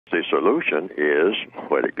The solution is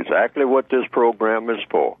exactly what this program is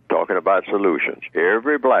for, talking about solutions.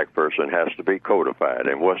 Every black person has to be codified.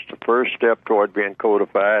 And what's the first step toward being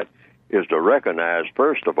codified is to recognize,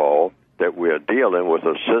 first of all, that we're dealing with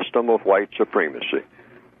a system of white supremacy.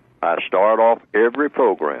 I start off every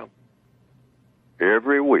program,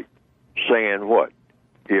 every week, saying what?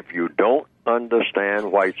 If you don't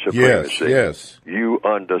understand white supremacy, you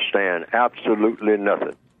understand absolutely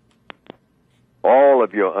nothing. All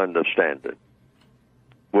of your understanding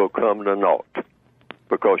will come to naught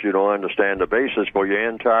because you don't understand the basis for your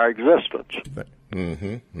entire existence.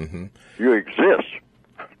 You exist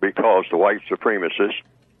because the white supremacists,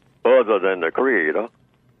 other than the Creator,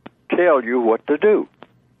 tell you what to do,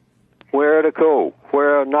 where to go,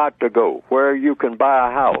 where not to go, where you can buy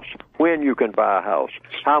a house, when you can buy a house,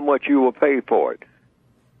 how much you will pay for it,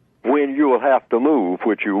 when you will have to move,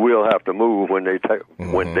 which you will have to move when they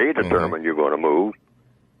determine you're going to move.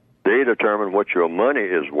 They determine what your money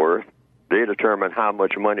is worth. They determine how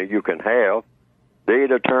much money you can have. They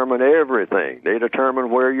determine everything. They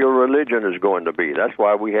determine where your religion is going to be. That's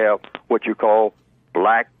why we have what you call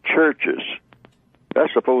black churches.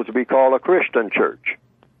 That's supposed to be called a Christian church.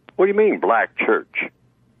 What do you mean, black church?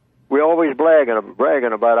 We're always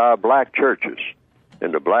bragging about our black churches.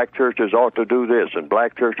 And the black churches ought to do this, and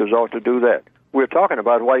black churches ought to do that. We're talking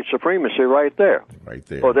about white supremacy right there. Right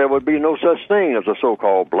there. Or there would be no such thing as a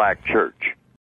so-called black church.